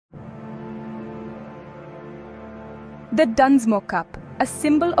The Dunsmore Cup, a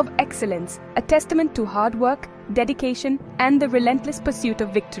symbol of excellence, a testament to hard work, dedication, and the relentless pursuit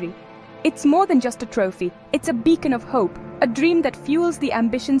of victory. It's more than just a trophy, it's a beacon of hope, a dream that fuels the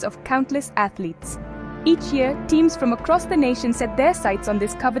ambitions of countless athletes. Each year, teams from across the nation set their sights on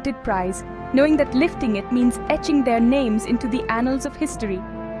this coveted prize, knowing that lifting it means etching their names into the annals of history.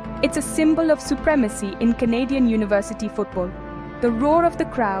 It's a symbol of supremacy in Canadian university football. The roar of the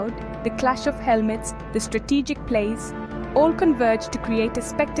crowd, the clash of helmets, the strategic plays, all converge to create a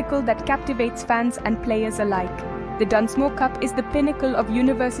spectacle that captivates fans and players alike. The Dunsmore Cup is the pinnacle of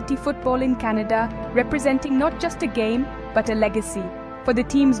university football in Canada, representing not just a game, but a legacy. For the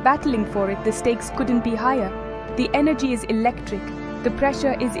teams battling for it, the stakes couldn't be higher. The energy is electric, the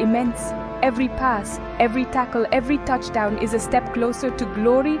pressure is immense. Every pass, every tackle, every touchdown is a step closer to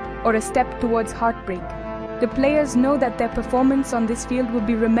glory or a step towards heartbreak. The players know that their performance on this field will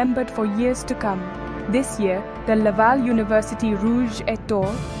be remembered for years to come. This year, the Laval Université Rouge et Or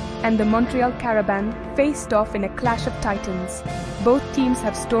and the Montreal Carabins faced off in a clash of titans. Both teams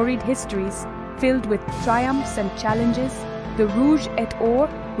have storied histories, filled with triumphs and challenges. The Rouge et Or,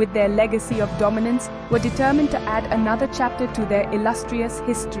 with their legacy of dominance, were determined to add another chapter to their illustrious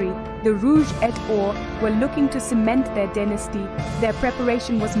history. The Rouge et Or were looking to cement their dynasty. Their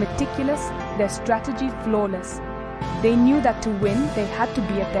preparation was meticulous, their strategy flawless. They knew that to win, they had to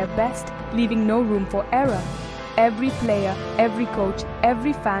be at their best, leaving no room for error. Every player, every coach,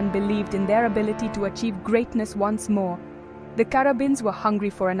 every fan believed in their ability to achieve greatness once more. The Carabins were hungry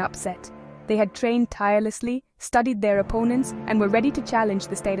for an upset. They had trained tirelessly, studied their opponents, and were ready to challenge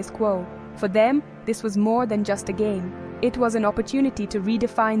the status quo. For them, this was more than just a game. It was an opportunity to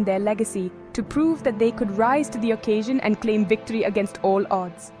redefine their legacy, to prove that they could rise to the occasion and claim victory against all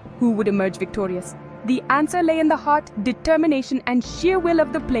odds. Who would emerge victorious? The answer lay in the heart, determination, and sheer will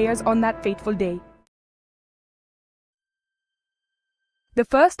of the players on that fateful day. The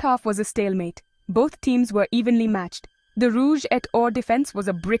first half was a stalemate. Both teams were evenly matched. The Rouge et Or defense was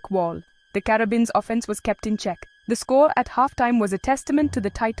a brick wall. The Carabins' offense was kept in check. The score at halftime was a testament to the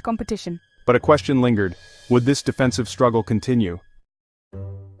tight competition. But a question lingered. Would this defensive struggle continue?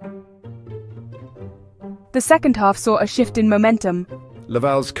 The second half saw a shift in momentum.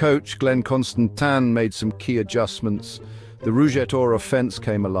 Laval's coach, Glenn Constantin, made some key adjustments. The Rouge et Or offense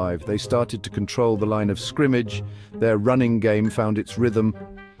came alive. They started to control the line of scrimmage. Their running game found its rhythm.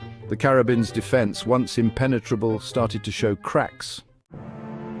 The Carabins' defense, once impenetrable, started to show cracks.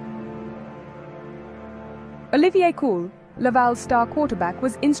 Olivier Cool, Laval's star quarterback,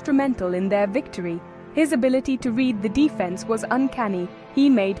 was instrumental in their victory. His ability to read the defense was uncanny. He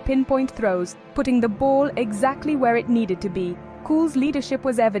made pinpoint throws, putting the ball exactly where it needed to be. Cool's leadership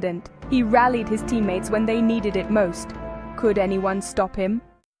was evident. He rallied his teammates when they needed it most. Could anyone stop him?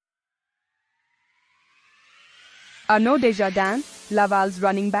 Arnaud Desjardins, Laval's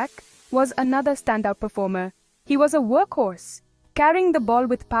running back, was another standout performer. He was a workhorse, carrying the ball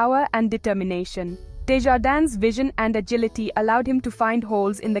with power and determination. Desjardins' vision and agility allowed him to find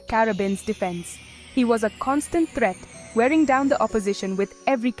holes in the Carabins' defense. He was a constant threat, wearing down the opposition with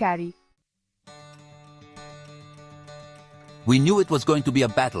every carry. We knew it was going to be a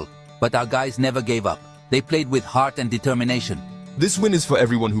battle, but our guys never gave up. They played with heart and determination. This win is for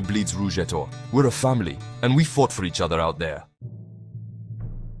everyone who bleeds Rouge et Or. We're a family, and we fought for each other out there.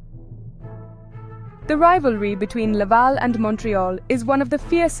 The rivalry between Laval and Montreal is one of the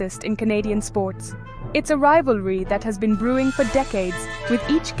fiercest in Canadian sports. It's a rivalry that has been brewing for decades, with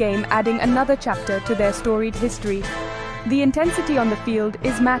each game adding another chapter to their storied history. The intensity on the field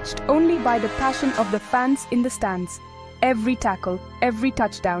is matched only by the passion of the fans in the stands. Every tackle, every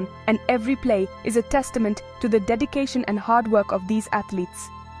touchdown, and every play is a testament to the dedication and hard work of these athletes.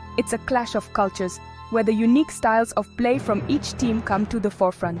 It's a clash of cultures, where the unique styles of play from each team come to the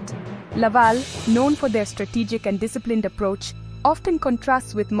forefront. Laval, known for their strategic and disciplined approach, often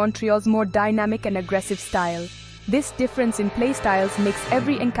contrasts with Montreal's more dynamic and aggressive style. This difference in play styles makes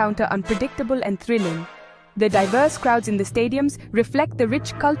every encounter unpredictable and thrilling. The diverse crowds in the stadiums reflect the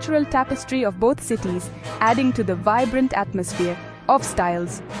rich cultural tapestry of both cities, adding to the vibrant atmosphere of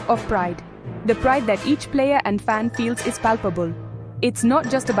styles, of pride. The pride that each player and fan feels is palpable. It's not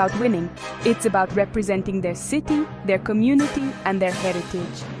just about winning, it's about representing their city, their community, and their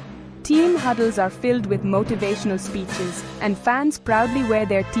heritage. Team huddles are filled with motivational speeches, and fans proudly wear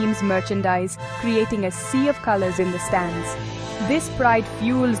their team's merchandise, creating a sea of colors in the stands. This pride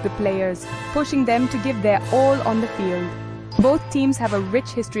fuels the players, pushing them to give their all on the field. Both teams have a rich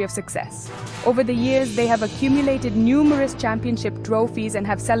history of success. Over the years, they have accumulated numerous championship trophies and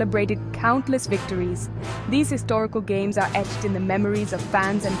have celebrated countless victories. These historical games are etched in the memories of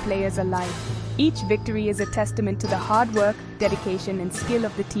fans and players alike. Each victory is a testament to the hard work, dedication, and skill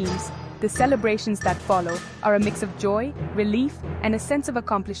of the teams. The celebrations that follow are a mix of joy, relief, and a sense of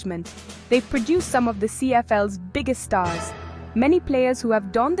accomplishment. They've produced some of the CFL's biggest stars. Many players who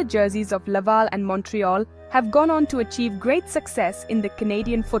have donned the jerseys of Laval and Montreal have gone on to achieve great success in the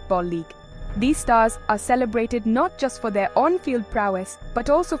Canadian Football League. These stars are celebrated not just for their on-field prowess,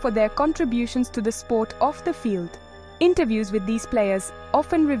 but also for their contributions to the sport off the field. Interviews with these players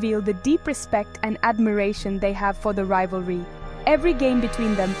often reveal the deep respect and admiration they have for the rivalry. Every game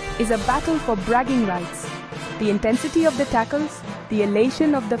between them is a battle for bragging rights. The intensity of the tackles, the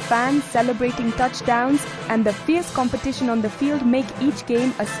elation of the fans celebrating touchdowns, and the fierce competition on the field make each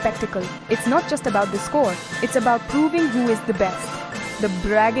game a spectacle. It's not just about the score, it's about proving who is the best. The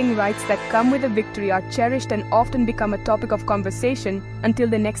bragging rights that come with a victory are cherished and often become a topic of conversation until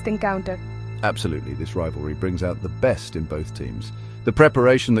the next encounter. Absolutely, this rivalry brings out the best in both teams. The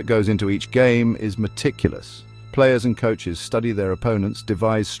preparation that goes into each game is meticulous. Players and coaches study their opponents,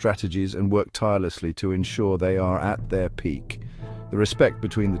 devise strategies, and work tirelessly to ensure they are at their peak. The respect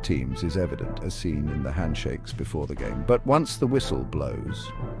between the teams is evident, as seen in the handshakes before the game. But once the whistle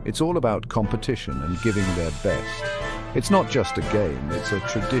blows, it's all about competition and giving their best. It's not just a game, it's a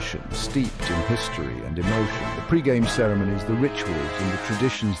tradition steeped in history and emotion. The pre-game ceremonies, the rituals, and the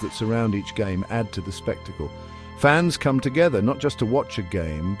traditions that surround each game add to the spectacle. Fans come together not just to watch a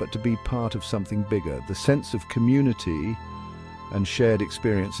game, but to be part of something bigger. The sense of community and shared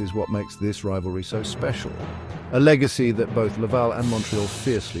experience is what makes this rivalry so special. A legacy that both Laval and Montreal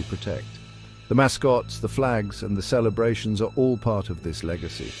fiercely protect. The mascots, the flags, and the celebrations are all part of this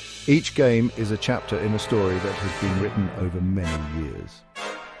legacy. Each game is a chapter in a story that has been written over many years.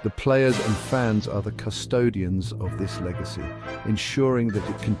 The players and fans are the custodians of this legacy, ensuring that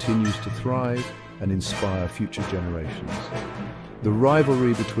it continues to thrive and inspire future generations. The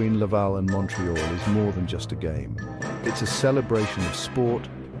rivalry between Laval and Montreal is more than just a game. It's a celebration of sport,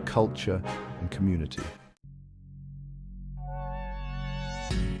 culture, and community.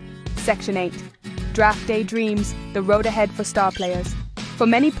 Section 8. Draft Day Dreams, the road ahead for star players. For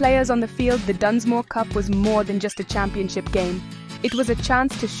many players on the field, the Dunsmore Cup was more than just a championship game. It was a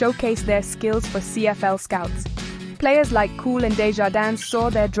chance to showcase their skills for CFL scouts. Players like Cool and Desjardins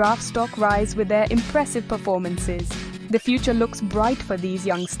saw their draft stock rise with their impressive performances. The future looks bright for these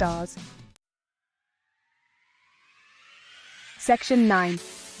young stars. Section 9.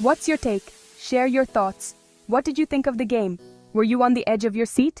 What's your take? Share your thoughts. What did you think of the game? Were you on the edge of your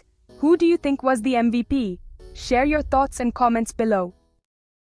seat? Who do you think was the MVP? Share your thoughts and comments below.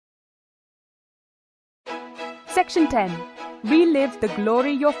 Section 10. Relive the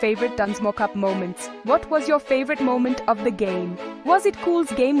glory your favorite Dunsmore Cup moments. What was your favorite moment of the game? Was it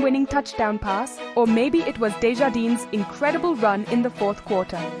Cool's game-winning touchdown pass? Or maybe it was Desjardins' incredible run in the fourth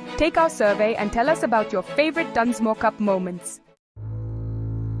quarter? Take our survey and tell us about your favorite Dunsmore Cup moments.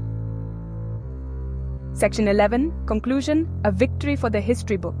 Section 11. Conclusion. A victory for the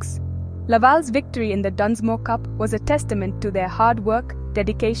history books. Laval's victory in the Dunsmore Cup was a testament to their hard work,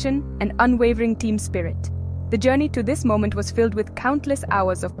 dedication, and unwavering team spirit. The journey to this moment was filled with countless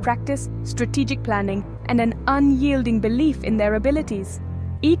hours of practice, strategic planning, and an unyielding belief in their abilities.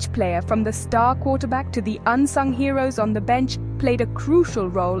 Each player, from the star quarterback to the unsung heroes on the bench, played a crucial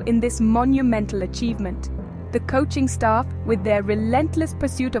role in this monumental achievement. The coaching staff, with their relentless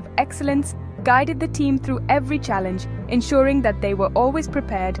pursuit of excellence, guided the team through every challenge, ensuring that they were always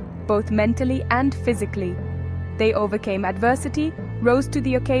prepared, both mentally and physically. They overcame adversity, rose to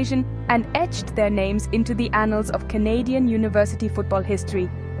the occasion, and etched their names into the annals of Canadian university football history.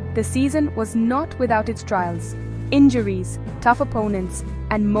 The season was not without its trials. Injuries, tough opponents,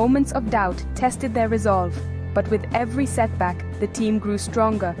 and moments of doubt tested their resolve. But with every setback, the team grew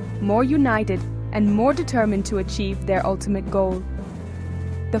stronger, more united, and more determined to achieve their ultimate goal.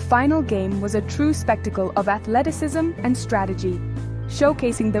 The final game was a true spectacle of athleticism and strategy,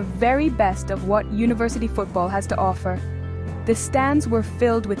 showcasing the very best of what university football has to offer. The stands were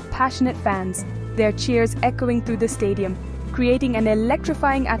filled with passionate fans, their cheers echoing through the stadium, creating an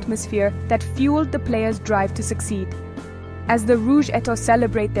electrifying atmosphere that fueled the players' drive to succeed. As the Rouge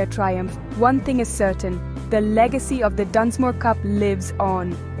celebrate their triumph, one thing is certain: the legacy of the Dunsmore Cup lives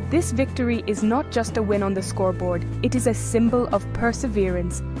on. This victory is not just a win on the scoreboard, it is a symbol of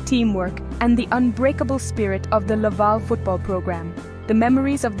perseverance, teamwork, and the unbreakable spirit of the Laval football program. The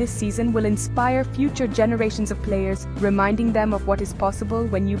memories of this season will inspire future generations of players, reminding them of what is possible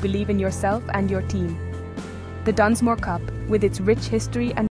when you believe in yourself and your team. The Dunsmore Cup, with its rich history and